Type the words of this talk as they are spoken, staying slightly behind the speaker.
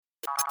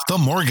The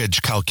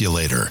Mortgage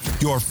Calculator,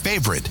 your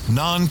favorite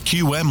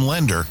non-QM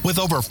lender with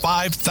over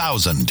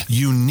 5,000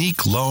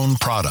 unique loan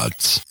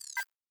products.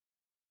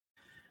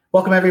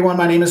 Welcome, everyone.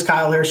 My name is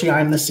Kyle Hershey.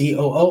 I'm the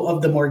COO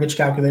of the Mortgage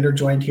Calculator,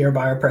 joined here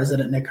by our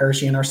president, Nick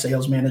Hershey, and our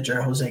sales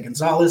manager, Jose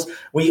Gonzalez.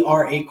 We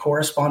are a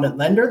correspondent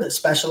lender that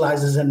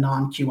specializes in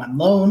non-QM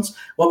loans.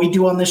 What we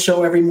do on this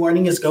show every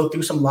morning is go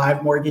through some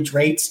live mortgage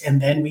rates, and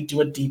then we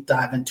do a deep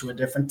dive into a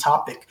different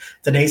topic.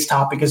 Today's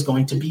topic is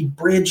going to be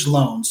bridge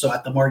loans. So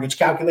at the Mortgage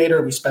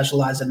Calculator, we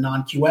specialize in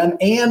non-QM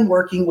and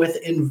working with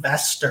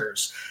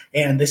investors.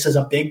 And this is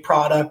a big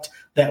product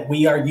that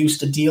we are used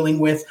to dealing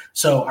with.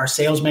 So our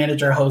sales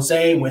manager,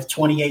 Jose, with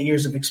 28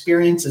 years of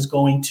experience, is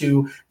going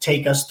to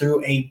take us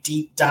through a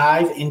deep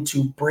dive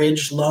into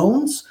bridge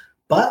loans.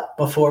 But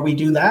before we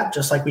do that,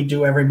 just like we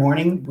do every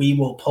morning, we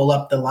will pull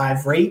up the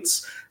live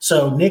rates.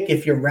 So Nick,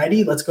 if you're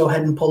ready, let's go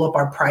ahead and pull up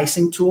our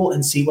pricing tool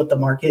and see what the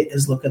market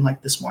is looking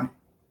like this morning.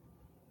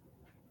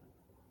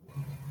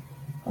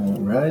 All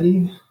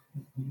righty.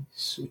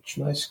 Switch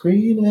my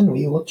screen and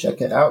we will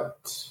check it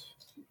out.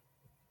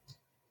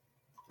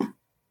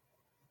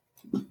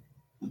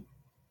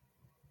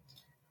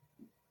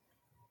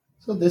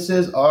 So this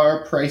is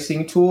our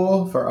pricing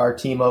tool for our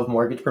team of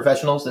mortgage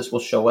professionals. This will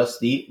show us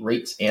the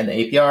rates and the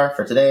APR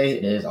for today.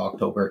 It is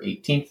October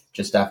 18th,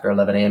 just after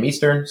 11 a.m.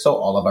 Eastern. So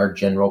all of our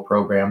general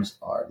programs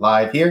are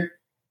live here.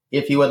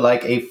 If you would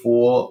like a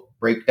full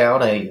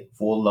breakdown, a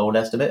full loan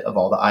estimate of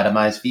all the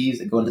itemized fees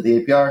that go into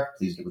the APR,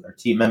 please get with our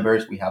team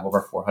members. We have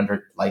over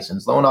 400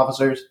 licensed loan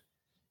officers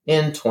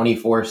in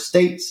 24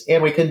 states,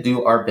 and we can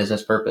do our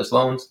business purpose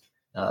loans,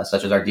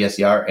 such as our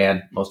DSCR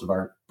and most of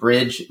our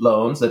bridge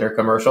loans that are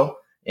commercial,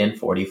 in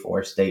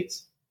 44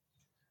 states.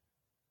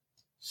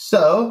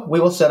 So we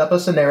will set up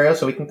a scenario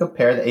so we can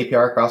compare the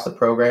APR across the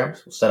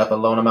programs. We'll set up a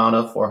loan amount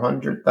of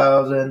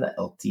 $400,000, the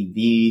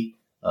LTV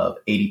of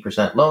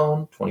 80%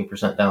 loan,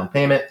 20% down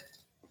payment.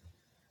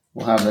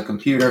 We'll have the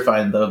computer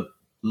find the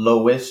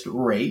lowest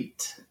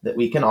rate that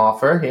we can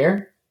offer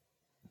here.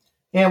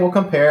 And we'll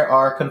compare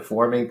our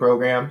conforming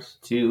programs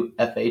to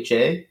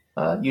FHA,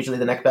 usually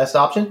the next best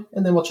option.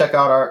 And then we'll check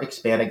out our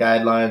expanded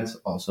guidelines,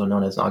 also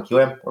known as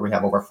non-QM, where we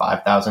have over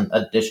 5,000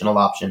 additional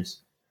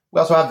options.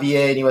 We also have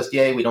VA and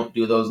USDA. We don't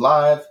do those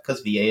live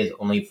because VA is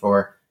only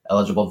for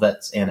eligible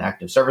vets and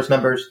active service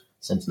members.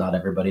 Since not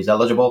everybody's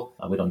eligible,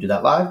 we don't do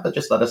that live, but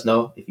just let us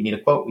know if you need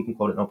a quote. We can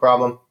quote it, no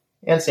problem.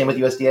 And same with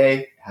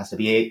USDA. It has to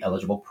be a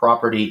eligible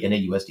property in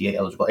a USDA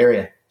eligible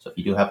area. So if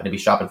you do happen to be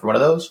shopping for one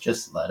of those,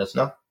 just let us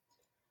know.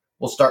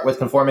 We'll start with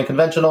conforming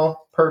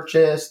conventional,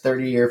 purchase,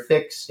 30-year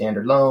fixed,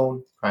 standard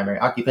loan, primary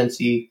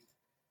occupancy,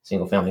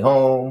 single-family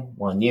home,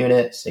 1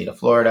 unit, state of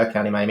Florida,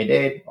 county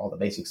Miami-Dade, all the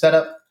basic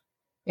setup.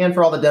 And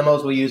for all the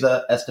demos, we'll use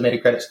an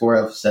estimated credit score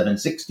of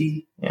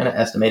 760 and an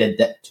estimated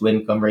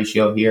debt-to-income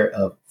ratio here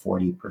of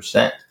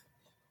 40%.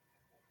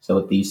 So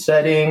with these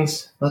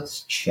settings,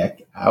 let's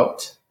check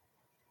out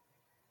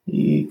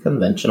the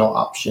conventional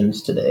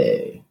options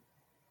today.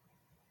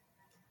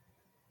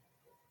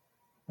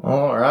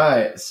 All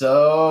right,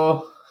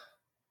 so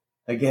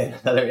again,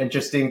 another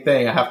interesting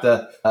thing. I have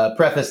to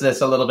preface this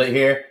a little bit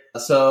here.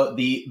 So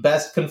the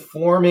best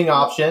conforming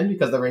option,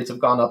 because the rates have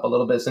gone up a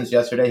little bit since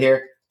yesterday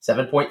here,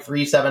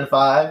 7.375,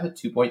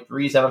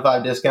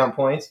 2.375 discount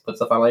points, puts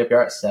the final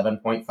APR at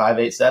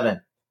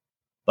 7.587.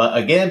 But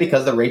again,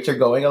 because the rates are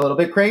going a little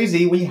bit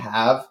crazy, we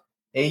have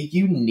a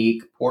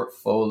unique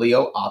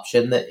portfolio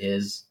option that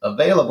is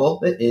available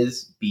that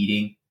is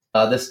beating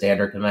the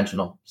standard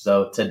conventional.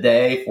 So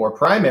today for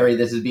primary,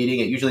 this is beating.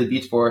 It usually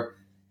beats for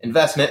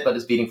investment, but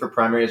it's beating for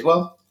primary as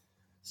well.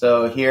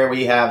 So here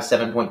we have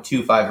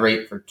 7.25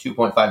 rate for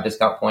 2.5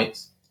 discount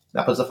points.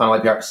 That puts the final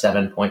APR at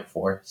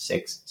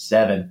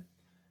 7.467.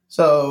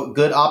 So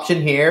good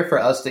option here for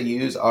us to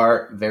use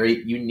our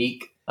very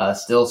unique,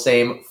 still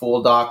same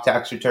full doc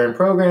tax return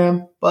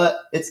program,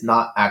 but it's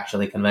not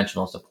actually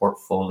conventional. It's a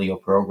portfolio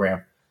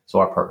program. So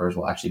our partners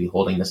will actually be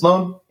holding this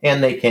loan,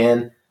 and they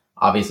can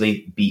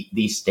obviously beat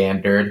the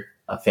standard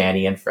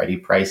Fannie and Freddie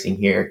pricing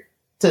here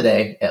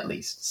today, at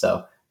least.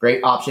 So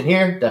great option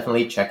here.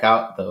 Definitely check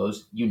out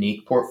those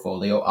unique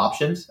portfolio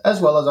options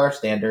as well as our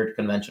standard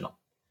conventional.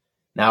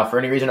 Now, for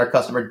any reason our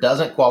customer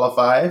doesn't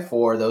qualify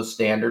for those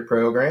standard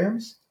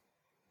programs,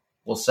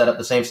 we'll set up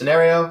the same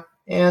scenario,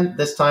 and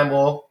this time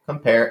we'll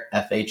compare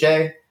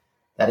FHA.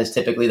 That is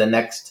typically the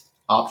next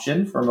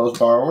option for most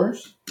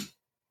borrowers,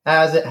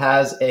 as it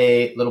has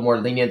a little more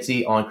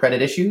leniency on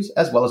credit issues,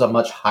 as well as a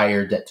much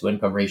higher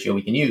debt-to-income ratio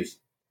we can use.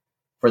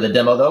 For the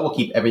demo, though, we'll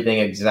keep everything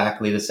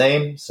exactly the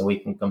same, so we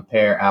can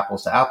compare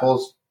apples to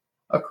apples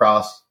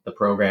across the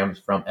programs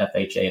from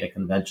FHA to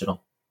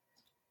conventional.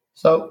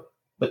 So,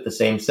 with the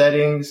same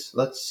settings,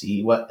 let's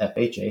see what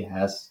FHA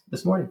has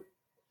this morning.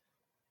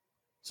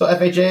 So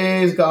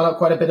FHA has gone up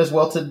quite a bit as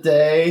well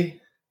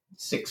today.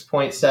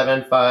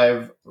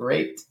 6.75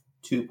 rate,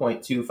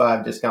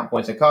 2.25 discount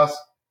points and costs.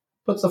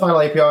 Puts the final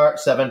APR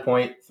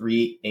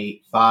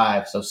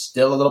 7.385. So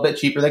still a little bit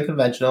cheaper than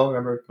conventional.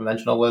 Remember,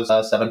 conventional was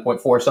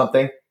 7.4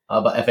 something.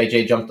 But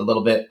FHA jumped a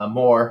little bit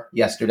more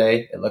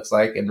yesterday, it looks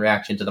like, in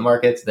reaction to the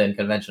markets than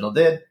conventional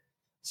did.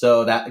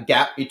 So that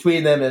gap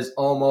between them is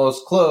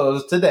almost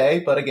closed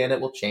today, but again, it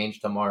will change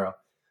tomorrow.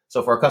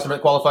 So for a customer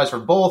that qualifies for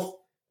both,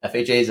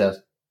 FHA is a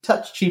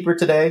touch cheaper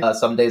today.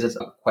 Some days it's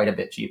quite a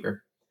bit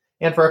cheaper.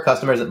 And for our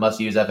customers that must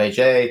use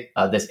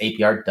FHA, this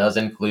APR does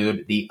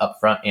include the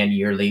upfront and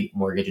yearly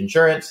mortgage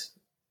insurance.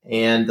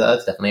 And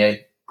it's definitely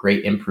a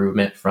great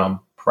improvement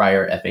from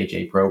prior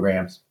FHA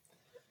programs.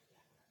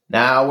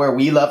 Now, where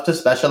we love to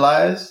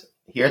specialize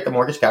here at the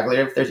Mortgage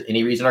Calculator, if there's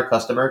any reason our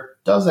customer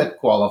doesn't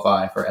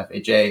qualify for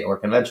FHA or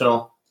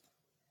conventional,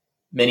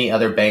 many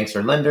other banks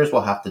or lenders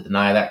will have to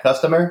deny that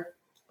customer.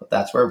 But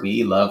that's where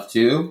we love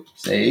to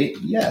say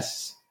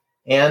yes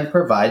and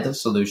provide the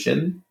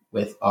solution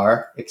with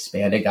our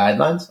expanded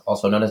guidelines,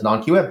 also known as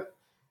non-QM,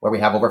 where we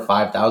have over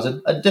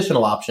 5,000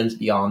 additional options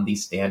beyond the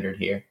standard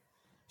here.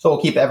 So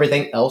we'll keep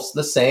everything else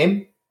the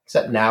same,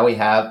 except now we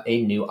have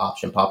a new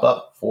option pop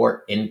up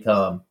for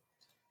income.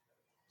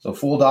 So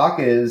full doc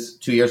is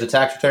 2 years of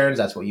tax returns.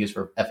 That's what we use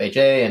for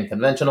FHA and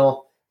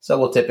conventional. So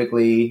we'll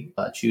typically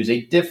choose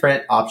a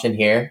different option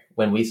here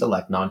when we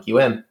select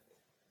non-QM.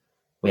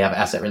 We have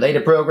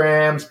asset-related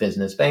programs,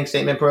 business bank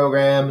statement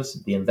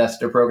programs. The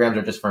investor programs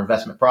are just for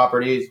investment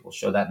properties. We'll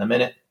show that in a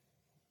minute.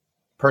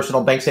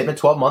 Personal bank statement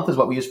 12-month is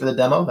what we use for the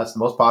demo. That's the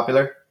most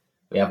popular.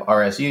 We have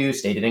RSU,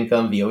 stated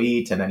income,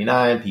 VOE,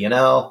 1099,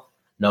 P&L,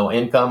 no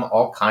income,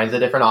 all kinds of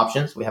different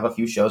options. We have a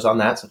few shows on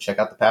that, so check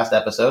out the past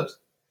episodes.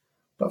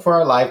 But for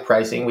our live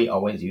pricing, we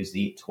always use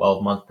the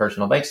 12-month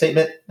personal bank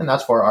statement, and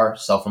that's for our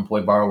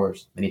self-employed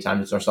borrowers. Many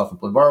times it's our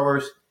self-employed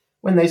borrowers.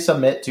 When they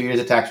submit 2 years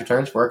of tax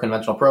returns for a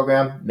conventional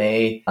program,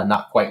 may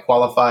not quite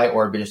qualify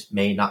or just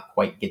may not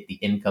quite get the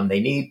income they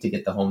need to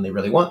get the home they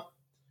really want.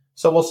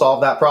 So we'll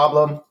solve that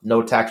problem.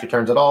 No tax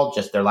returns at all,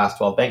 just their last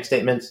 12 bank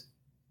statements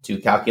to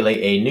calculate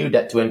a new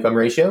debt-to-income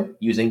ratio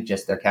using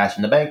just their cash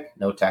in the bank,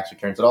 no tax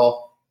returns at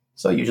all.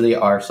 So usually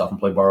our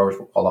self-employed borrowers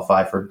will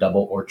qualify for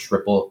double or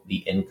triple the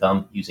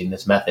income using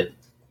this method.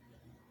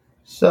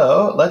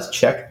 So let's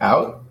check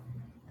out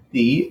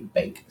the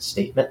bank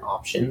statement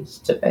options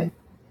today.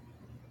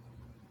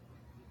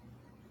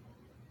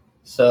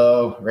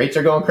 So rates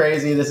are going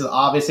crazy. This is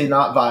obviously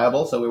not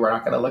viable, so we were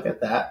not going to look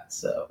at that.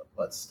 So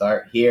let's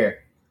start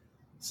here.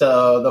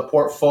 So the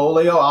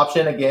portfolio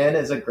option, again,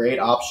 is a great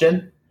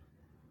option.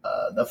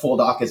 The full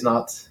doc is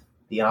not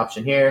the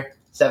option here.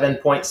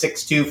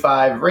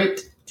 7.625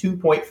 rate,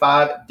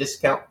 2.5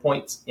 discount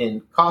points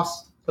in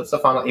cost, puts the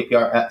final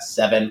APR at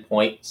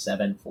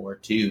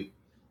 7.742.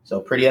 So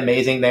pretty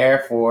amazing there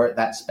for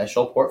that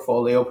special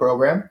portfolio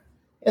program.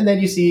 And then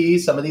you see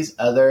some of these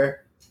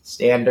other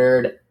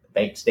standard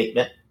bank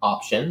statement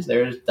options.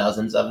 There's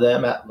dozens of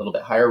them at a little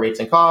bit higher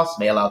rates and costs,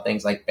 may allow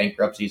things like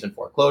bankruptcies and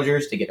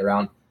foreclosures to get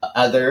around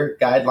other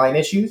guideline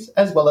issues,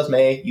 as well as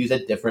may use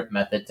a different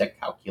method to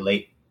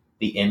calculate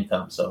the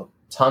income. So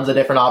tons of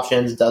different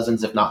options,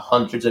 dozens, if not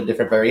hundreds of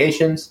different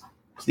variations.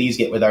 Please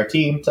get with our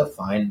team to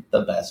find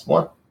the best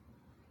one.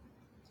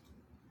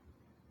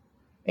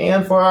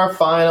 And for our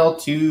final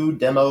two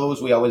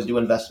demos, we always do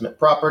investment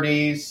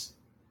properties.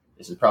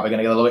 This is probably going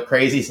to get a little bit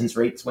crazy since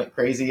rates went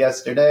crazy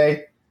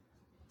yesterday.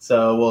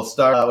 So we'll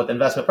start out with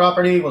investment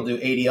property. We'll do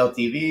 80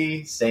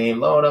 LTV, same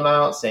loan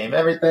amount, same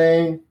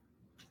everything.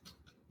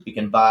 We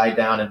can buy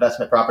down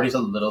investment properties a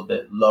little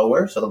bit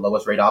lower. So the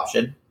lowest rate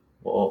option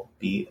will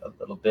be a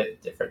little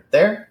bit different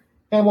there.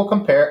 And we'll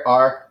compare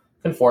our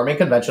conforming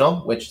conventional,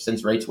 which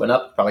since rates went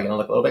up, probably going to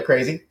look a little bit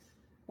crazy,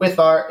 with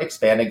our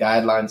expanded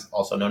guidelines,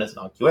 also known as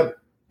non-QM.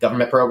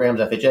 Government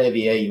programs, FHA,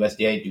 VA,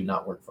 USDA do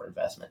not work for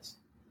investments.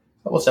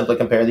 So we'll simply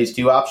compare these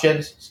two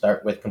options,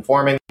 start with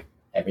conforming.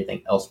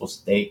 Everything else will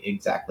stay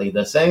exactly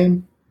the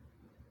same.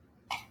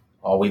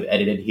 All we've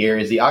edited here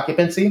is the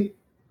occupancy.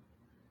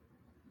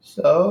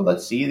 So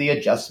let's see the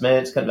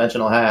adjustments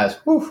conventional has.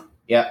 Whew,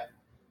 yeah.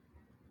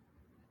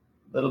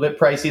 A little bit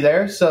pricey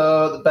there.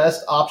 So the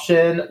best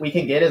option we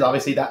can get is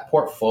obviously that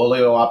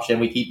portfolio option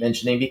we keep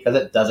mentioning because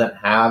it doesn't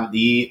have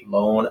the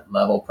loan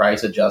level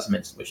price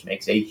adjustments, which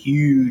makes a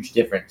huge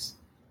difference.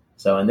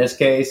 So in this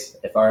case,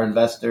 if our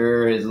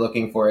investor is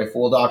looking for a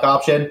full doc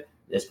option,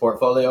 this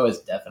portfolio is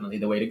definitely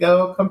the way to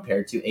go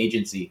compared to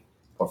agency.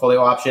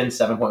 Portfolio option,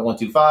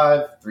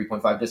 7.125,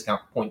 3.5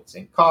 discount points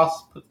in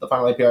cost, puts the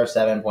final APR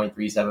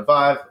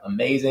 7.375.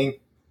 Amazing.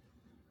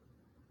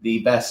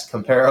 The best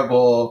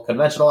comparable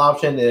conventional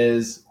option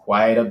is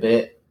quite a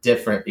bit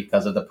different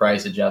because of the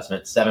price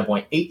adjustment.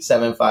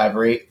 7.875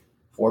 rate,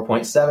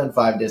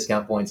 4.75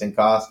 discount points in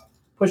cost,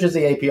 pushes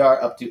the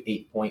APR up to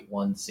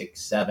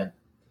 8.167.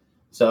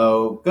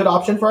 So good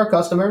option for our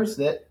customers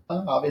that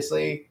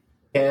obviously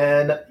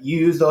can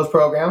use those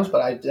programs,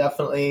 but I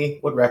definitely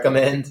would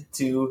recommend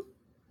to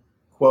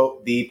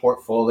quote the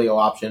portfolio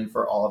option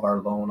for all of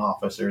our loan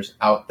officers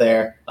out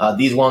there.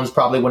 These ones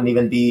probably wouldn't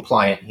even be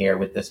compliant here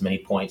with this many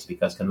points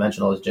because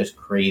conventional is just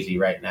crazy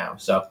right now.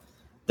 So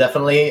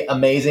definitely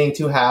amazing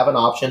to have an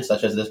option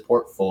such as this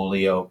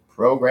portfolio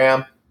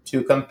program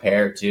to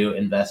compare to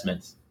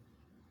investments.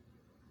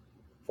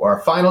 For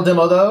our final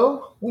demo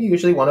though, we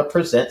usually want to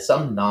present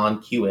some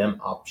non-QM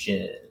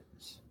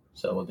options.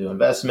 So we'll do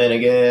investment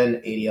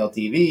again, 80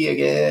 LTV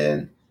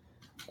again.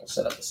 We'll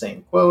set up the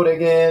same quote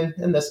again,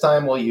 and this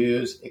time we'll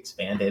use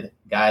expanded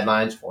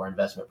guidelines for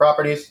investment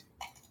properties.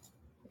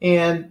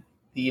 And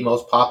the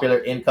most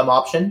popular income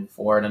option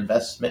for an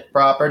investment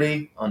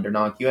property under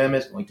non-QM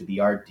is going to be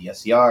our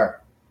DSCR.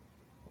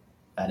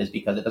 That is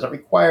because it doesn't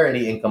require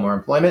any income or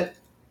employment.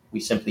 We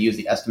simply use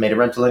the estimated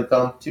rental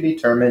income to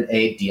determine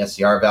a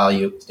DSCR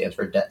value. It stands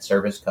for debt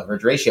service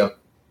coverage ratio.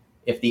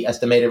 If the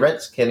estimated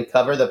rents can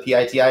cover the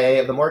PITIA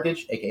of the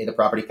mortgage, aka the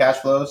property cash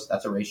flows,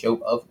 that's a ratio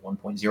of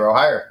 1.0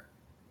 higher.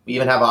 We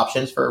even have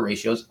options for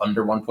ratios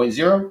under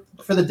 1.0.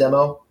 But for the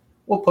demo,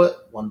 we'll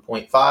put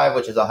 1.5,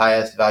 which is the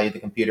highest value the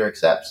computer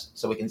accepts,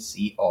 so we can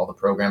see all the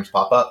programs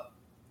pop up.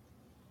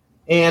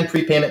 And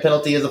prepayment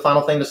penalty is the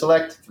final thing to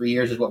select. 3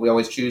 years is what we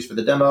always choose for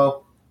the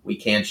demo. We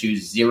can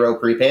choose 0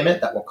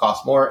 prepayment. That will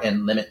cost more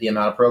and limit the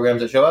amount of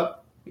programs that show up.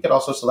 We could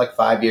also select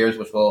 5 years,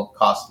 which will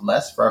cost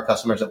less for our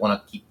customers that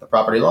want to keep the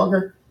property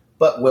longer,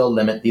 but will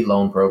limit the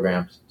loan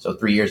programs. So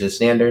 3 years is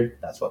standard.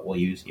 That's what we'll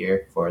use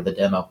here for the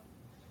demo.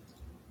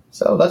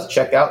 So let's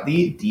check out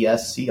the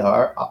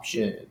DSCR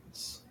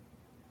options.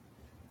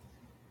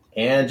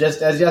 And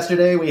just as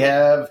yesterday, we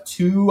have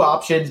 2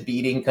 options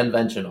beating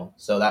conventional.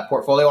 So that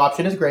portfolio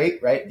option is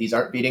great, right? These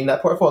aren't beating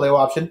that portfolio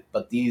option,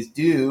 but these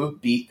do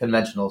beat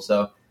conventional.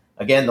 So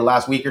again, the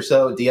last week or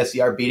so,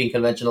 DSCR beating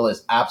conventional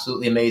is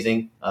absolutely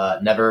amazing.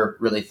 Never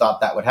really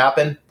thought that would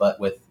happen, but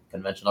with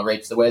conventional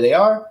rates the way they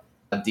are,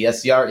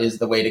 DSCR is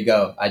the way to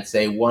go. I'd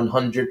say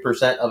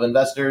 100% of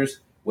investors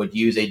would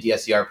use a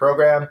DSCR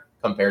program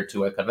compared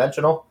to a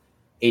conventional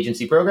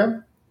agency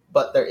program,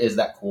 but there is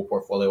that cool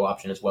portfolio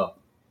option as well.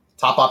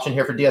 Top option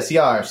here for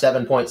DSCR,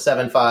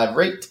 7.75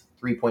 rate,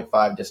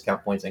 3.5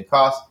 discount points and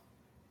cost,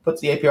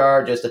 puts the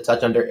APR just a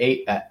touch under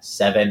 8 at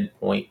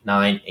 7.9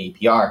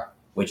 APR.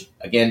 Which,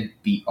 again,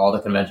 beat all the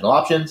conventional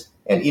options.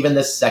 And even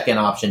this second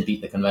option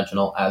beat the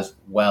conventional as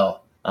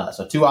well.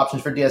 So 2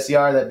 options for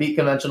DSCR that beat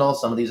conventional.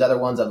 Some of these other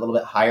ones at a little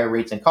bit higher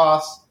rates and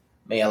costs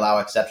may allow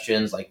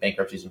exceptions like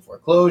bankruptcies and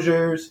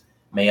foreclosures,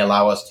 may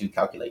allow us to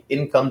calculate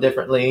income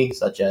differently,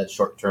 such as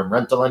short-term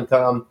rental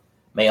income,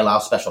 may allow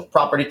special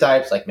property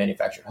types like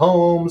manufactured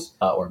homes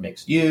or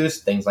mixed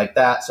use, things like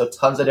that. So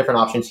tons of different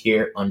options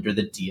here under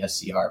the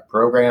DSCR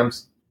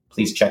programs.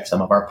 Please check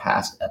some of our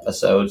past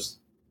episodes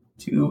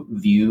to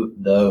view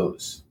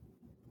those.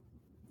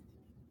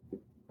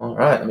 All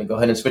right, let me go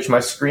ahead and switch my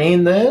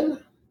screen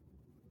then.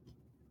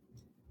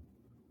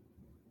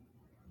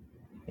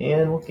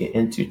 And we'll get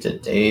into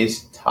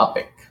today's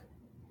topic.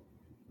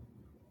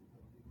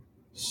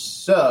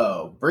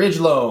 So, bridge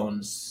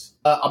loans.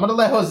 I'm going to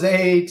let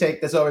Jose take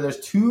this over.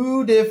 There's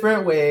 2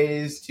 different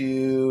ways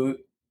to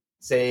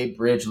say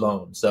bridge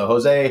loan. So,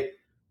 Jose,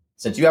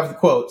 since you have the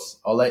quotes,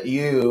 I'll let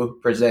you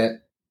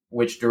present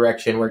which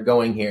direction we're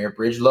going here.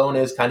 Bridge loan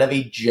is kind of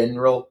a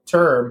general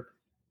term,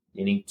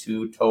 meaning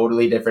 2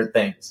 totally different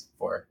things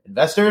for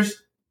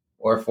investors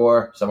or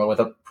for someone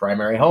with a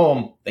primary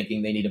home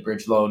thinking they need a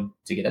bridge loan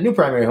to get a new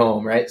primary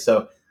home, right?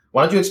 So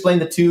why don't you explain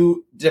the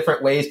 2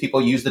 different ways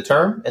people use the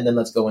term, and then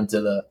let's go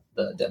into the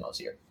demos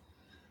here.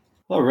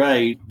 All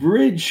right.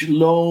 Bridge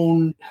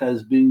loan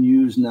has been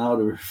used now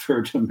to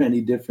refer to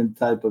many different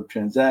type of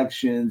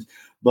transactions,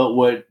 but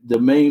what the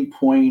main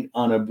point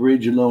on a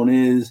bridge loan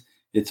is,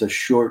 it's a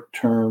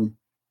short-term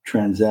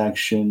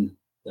transaction.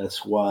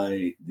 That's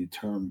why the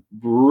term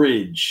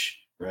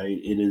bridge, right?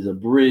 It is a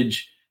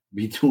bridge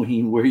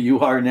between where you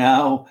are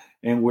now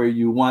and where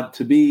you want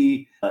to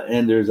be.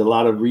 And there's a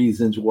lot of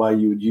reasons why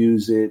you would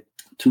use it.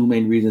 2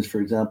 main reasons. For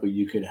example,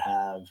 you could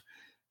have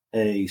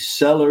a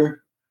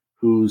seller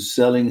who's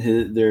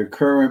selling their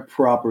current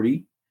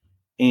property,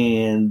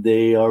 and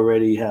they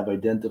already have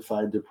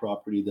identified the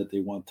property that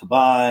they want to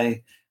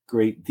buy.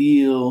 Great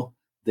deal.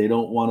 They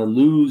don't want to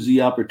lose the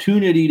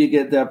opportunity to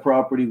get that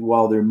property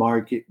while their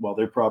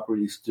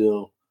property is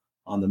still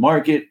on the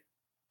market.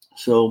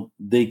 So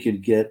they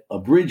could get a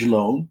bridge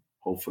loan.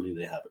 Hopefully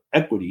they have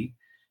equity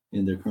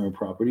in their current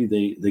property.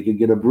 They could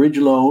get a bridge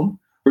loan,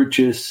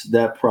 purchase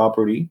that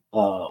property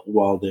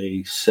while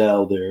they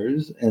sell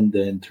theirs, and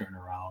then turn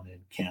around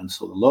and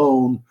cancel the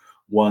loan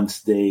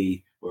once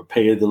they or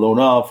pay the loan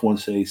off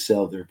once they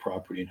sell their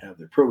property and have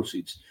their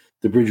proceeds.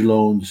 The bridge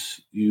loans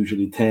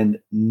usually tend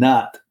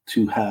not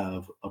to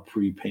have a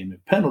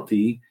prepayment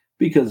penalty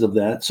because of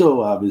that.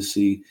 So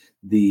obviously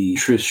the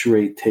interest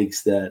rate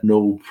takes that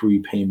no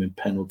prepayment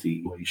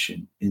penalty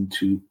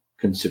into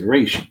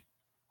consideration.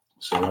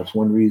 So that's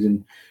one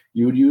reason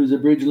you would use a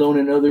bridge loan.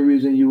 Another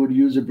reason you would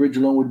use a bridge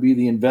loan would be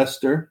the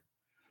investor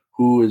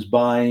who is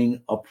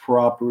buying a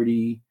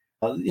property.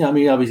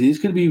 Obviously these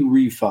could be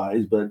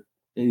refis, but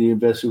the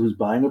investor who's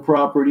buying a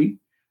property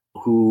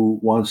who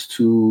wants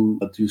to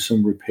do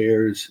some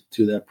repairs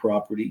to that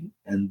property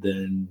and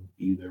then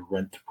either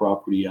rent the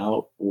property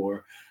out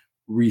or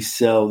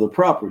resell the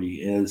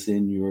property, as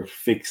in your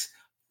fix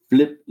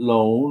flip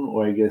loan,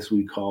 or I guess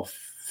we call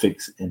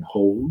fix and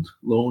hold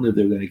loan if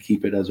they're going to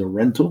keep it as a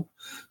rental.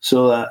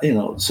 So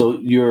so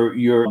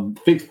your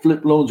fix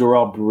flip loans are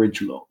all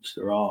bridge loans.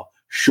 They're all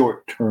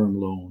short-term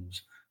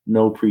loans,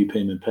 no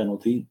prepayment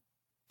penalty.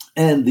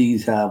 And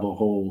these have a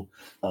whole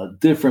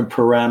different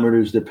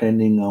parameters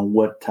depending on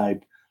what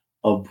type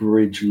of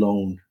bridge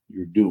loan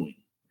you're doing,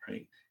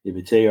 right? If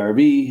it's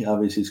ARV,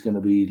 obviously it's going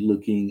to be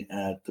looking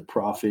at the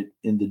profit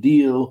in the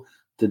deal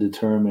to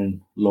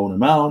determine loan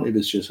amount. If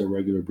it's just a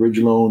regular bridge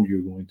loan,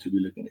 you're going to be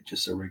looking at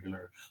just a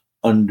regular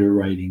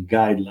underwriting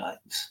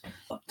guidelines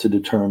to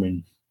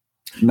determine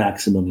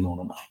maximum loan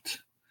amount.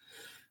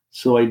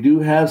 So I do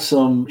have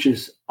some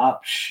just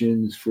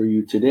options for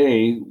you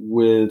today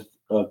with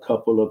a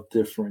couple of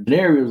different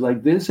scenarios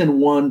like this, and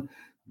one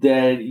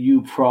that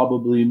you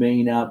probably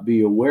may not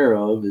be aware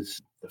of.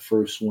 It's the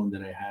first one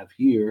that I have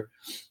here.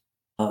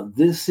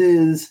 This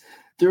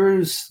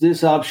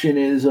option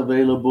is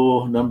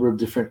available, a number of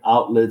different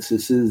outlets.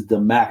 This is the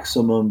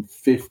maximum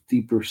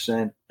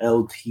 50%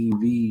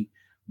 LTV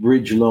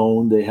bridge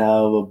loan. They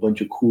have a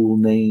bunch of cool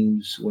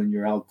names when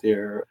you're out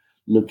there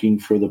looking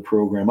for the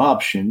program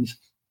options.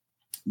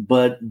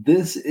 But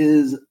this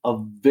is a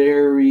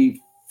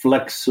very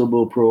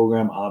flexible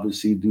program,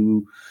 obviously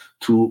due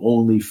to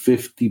only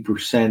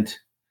 50%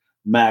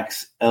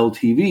 max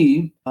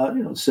LTV,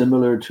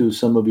 similar to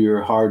some of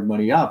your hard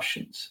money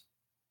options.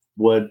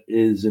 What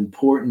is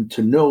important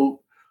to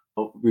note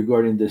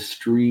regarding the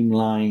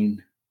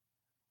streamlined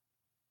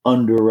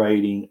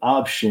underwriting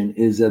option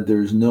is that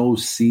there's no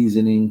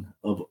seasoning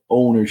of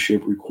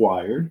ownership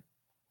required.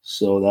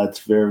 So that's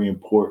very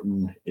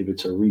important if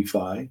it's a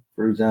refi,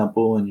 for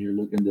example, and you're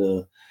looking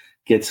to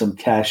get some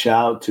cash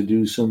out to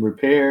do some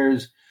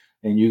repairs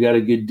and you got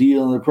a good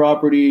deal on the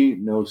property,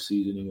 no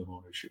seasoning of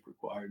ownership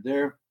required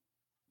there.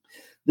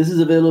 This is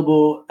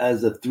available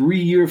as a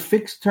 3-year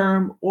fixed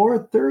term or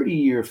a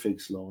 30-year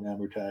fixed loan,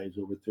 amortized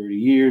over 30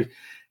 years.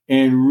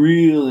 And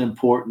real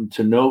important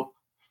to note,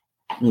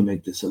 let me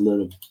make this a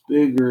little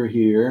bigger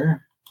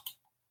here.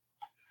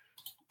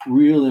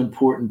 Real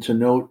important to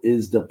note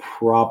is the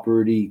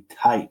property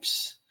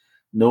types.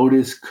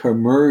 Notice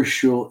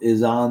commercial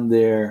is on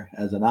there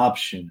as an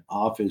option.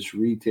 Office,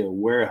 retail,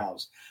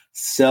 warehouse,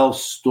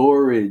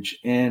 self-storage,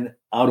 and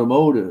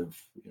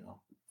automotive.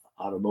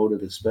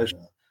 Automotive especially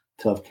a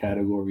tough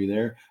category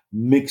there.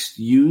 Mixed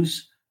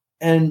use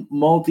and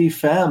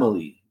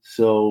multifamily.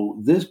 So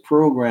this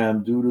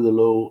program, due to the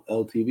low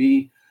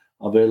LTV,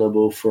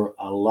 available for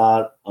a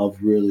lot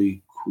of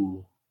really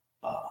cool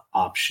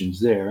options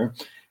there.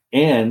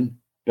 And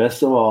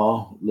best of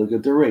all, look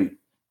at the rate.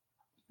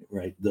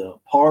 Right, the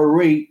par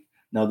rate.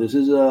 Now, this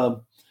is a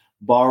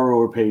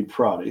borrower paid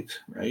product,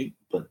 right?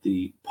 But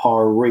the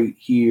par rate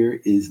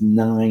here is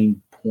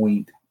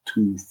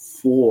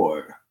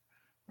 9.24,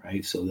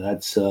 right? So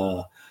that's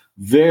a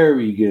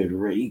very good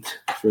rate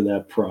for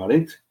that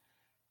product.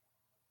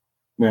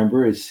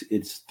 Remember, it's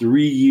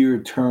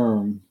 3-year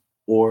term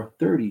or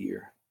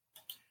 30-year.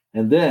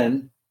 And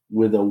then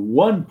with a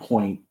 1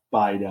 point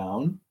buy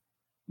down,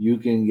 you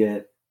can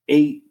get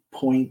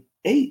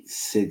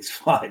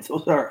 8.865.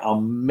 Those are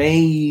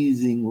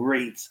amazing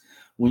rates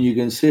when you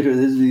consider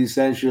this is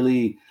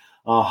essentially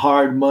a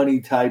hard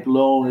money type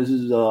loan. This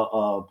is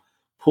a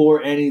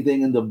pour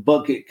anything in the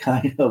bucket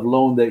kind of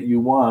loan that you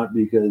want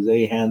because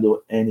they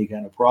handle any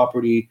kind of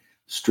property,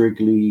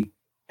 strictly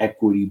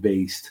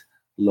equity-based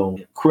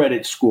loan.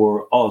 Credit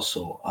score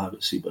also,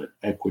 obviously, but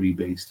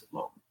equity-based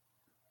loan.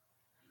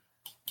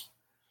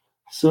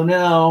 So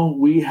now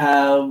we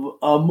have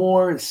a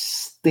more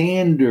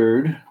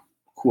standard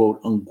quote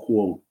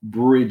unquote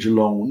bridge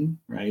loan,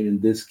 right? In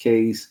this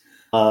case,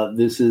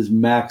 this is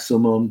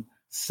maximum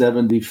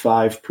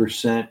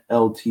 75%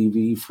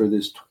 LTV for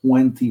this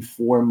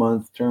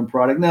 24-month term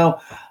product. Now,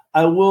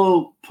 I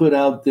will put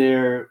out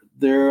there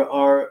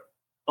are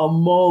a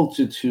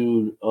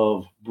multitude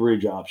of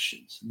bridge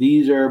options.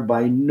 These are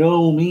by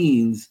no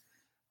means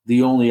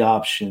the only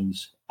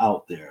options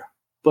out there,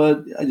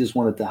 but I just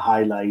wanted to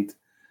highlight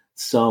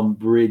some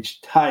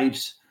bridge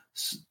types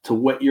to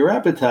whet your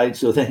appetite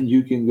so then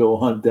you can go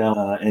hunt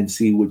down and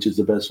see which is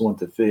the best one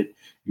to fit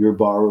your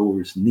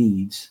borrower's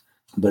needs.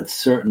 But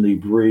certainly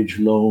bridge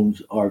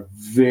loans are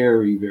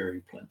very,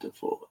 very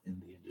plentiful in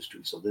the industry.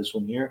 So this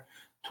one here,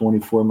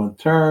 24-month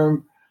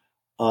term,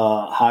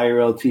 higher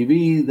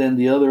LTV than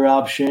the other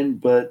option,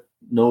 but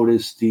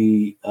notice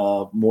the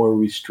more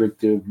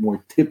restrictive,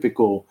 more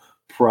typical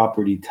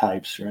property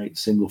types, right?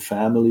 Single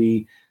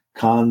family,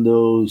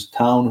 condos,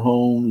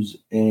 townhomes,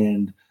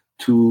 and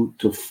 2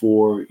 to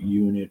 4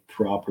 unit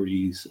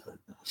properties,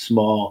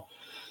 small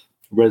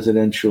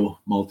residential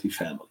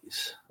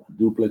multifamilies,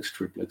 duplex,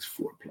 triplex,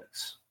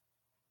 fourplex.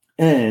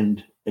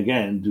 And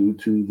again, due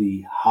to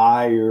the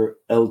higher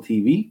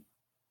LTV,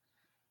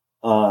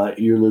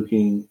 you're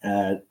looking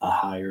at a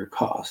higher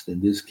cost.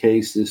 In this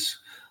case, this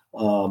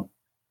at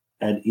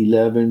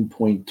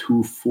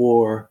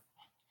 11.24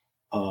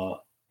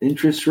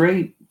 interest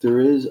rate, there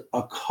is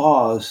a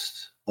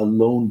cost, a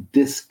loan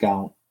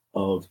discount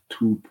of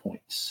 2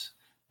 points.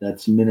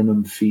 That's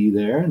minimum fee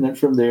there. And then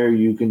from there,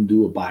 you can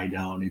do a buy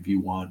down if you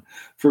want.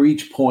 For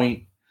each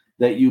point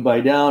that you buy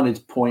down,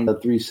 it's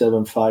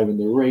 0.375 in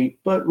the rate.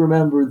 But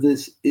remember,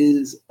 this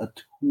is a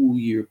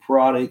 2-year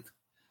product,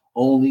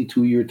 only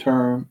 2-year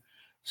term.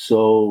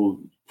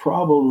 So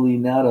probably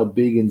not a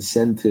big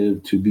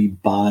incentive to be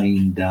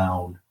buying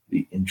down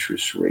the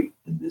interest rate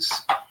in this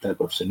type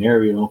of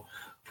scenario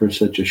for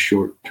such a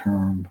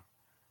short-term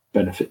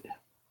benefit.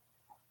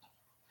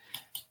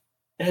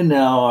 And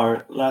now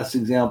our last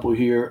example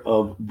here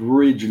of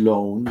bridge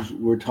loans.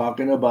 We're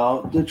talking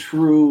about the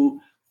true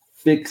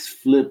fixed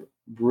flip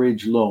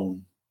bridge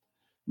loan.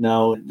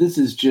 Now, this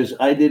is just,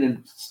 I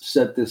didn't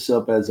set this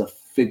up as a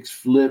fixed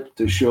flip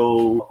to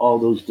show all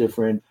those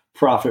different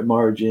profit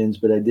margins,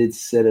 but I did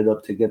set it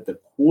up to get the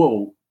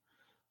quote.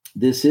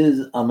 This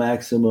is a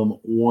maximum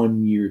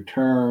 1-year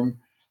term.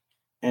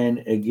 And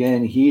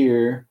again,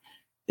 here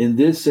in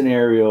this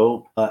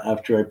scenario,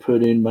 after I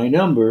put in my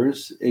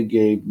numbers, it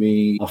gave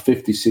me a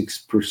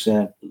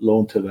 56%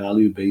 loan to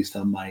value based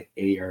on my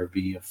ARV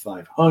of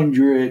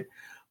 500.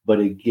 But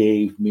it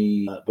gave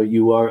me, but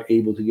you are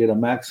able to get a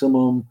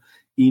maximum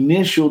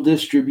initial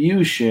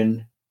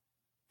distribution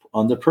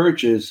on the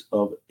purchase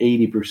of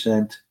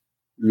 80%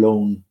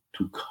 loan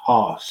to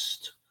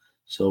cost.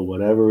 So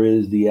whatever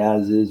is the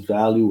as-is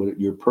value, what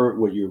you're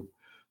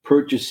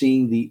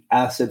purchasing the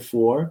asset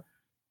for,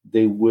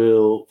 they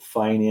will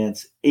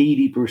finance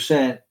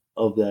 80%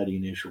 of that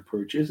initial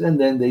purchase, and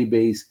then they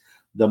base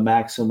the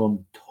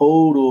maximum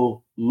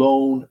total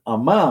loan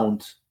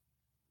amount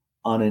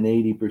on an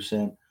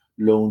 80%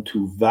 loan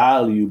to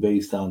value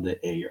based on the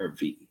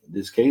ARV. In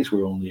this case,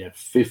 we're only at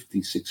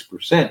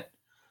 56%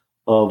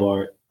 of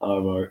our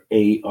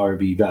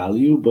ARV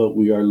value, but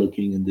we are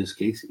looking in this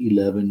case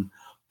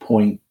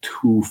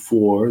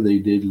 11.24. They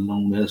did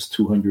loan us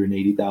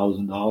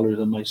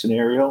 $280,000 in my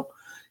scenario,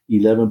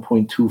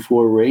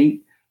 11.24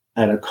 rate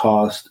at a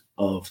cost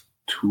of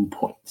 2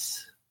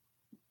 points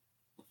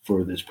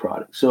for this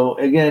product. So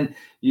again,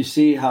 you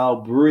see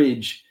how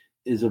bridge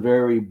is a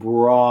very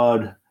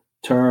broad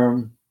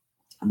term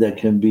that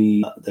can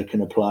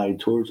apply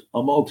towards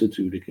a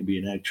multitude. It can be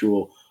an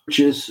actual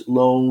purchase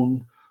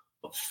loan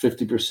of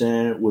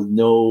 50% with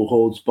no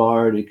holds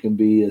barred. It can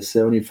be a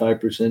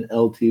 75%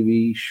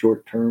 LTV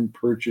short-term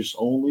purchase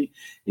only.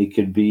 It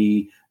could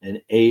be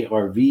an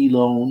ARV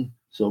loan.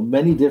 So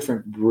many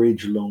different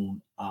bridge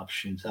loan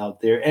options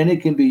out there. And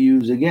it can be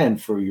used, again,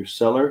 for your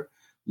seller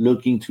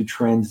looking to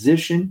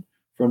transition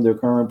from their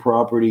current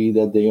property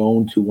that they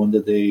own to one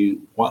that they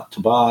want to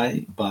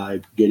buy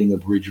by getting a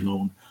bridge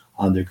loan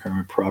on their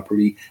current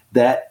property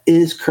that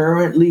is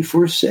currently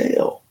for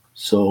sale.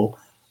 So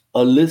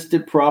a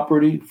listed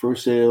property for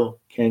sale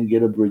can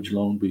get a bridge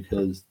loan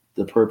because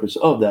the purpose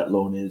of that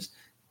loan is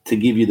to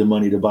give you the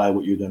money to buy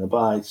what you're going to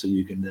buy so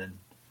you can then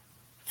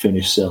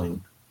finish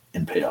selling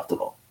and pay off the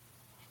loan.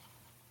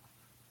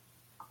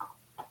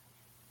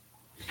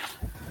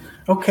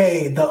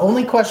 Okay, the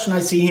only question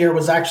I see here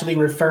was actually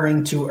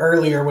referring to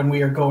earlier when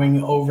we were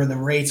going over the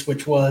rates,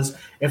 which was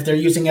if they're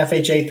using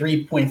FHA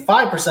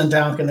 3.5%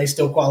 down, can they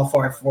still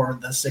qualify for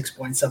the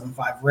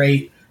 6.75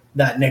 rate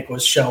that Nick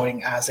was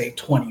showing as a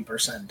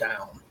 20%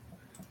 down?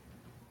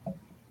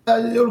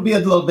 It'll be a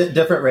little bit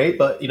different rate,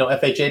 but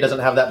FHA doesn't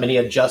have that many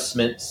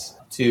adjustments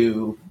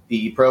to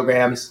the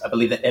programs. I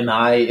believe the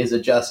MI is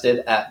adjusted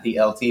at the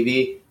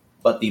LTV,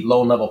 but the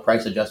loan level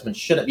price adjustment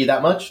shouldn't be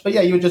that much. But yeah,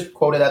 you would just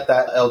quote it at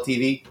that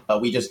LTV.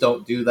 We just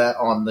don't do that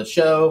on the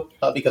show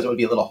because it would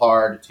be a little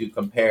hard to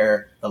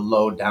compare the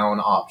low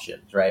down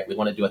options, right? We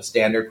want to do a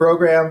standard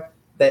program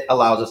that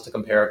allows us to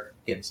compare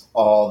against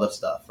all the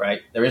stuff,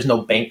 right? There is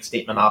no bank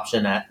statement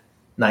option at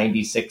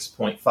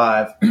 96.5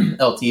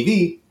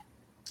 LTV.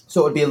 So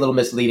it would be a little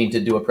misleading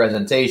to do a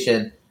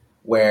presentation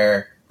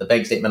where the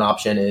bank statement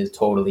option is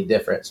totally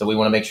different. So we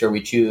want to make sure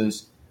we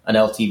choose an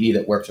LTV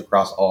that works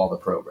across all the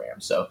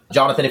programs. So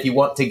Jonathan, if you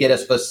want to get a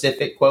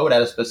specific quote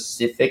at a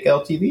specific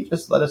LTV,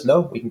 just let us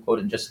know. We can quote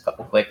in just a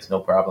couple clicks, no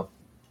problem.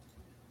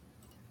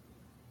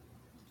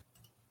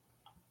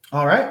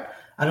 All right.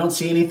 I don't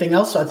see anything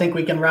else, so I think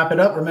we can wrap it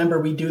up.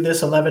 Remember, we do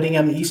this 11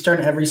 a.m.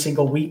 Eastern every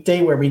single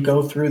weekday where we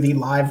go through the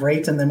live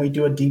rates and then we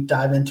do a deep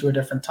dive into a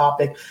different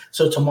topic.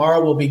 So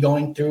tomorrow we'll be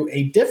going through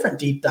a different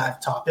deep dive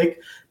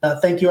topic.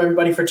 Thank you,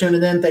 everybody, for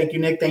tuning in. Thank you,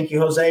 Nick. Thank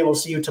you, Jose. We'll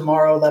see you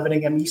tomorrow, 11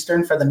 a.m.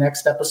 Eastern, for the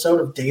next episode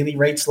of Daily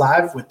Rates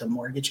Live with the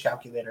Mortgage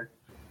Calculator.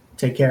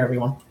 Take care,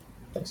 everyone.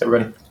 Thanks,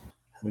 everybody.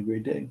 Have a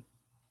great day.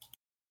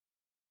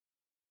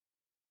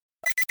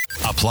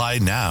 Apply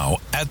now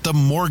at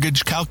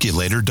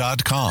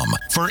themortgagecalculator.com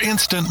for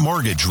instant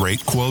mortgage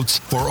rate quotes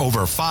for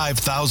over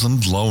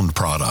 5,000 loan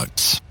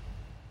products.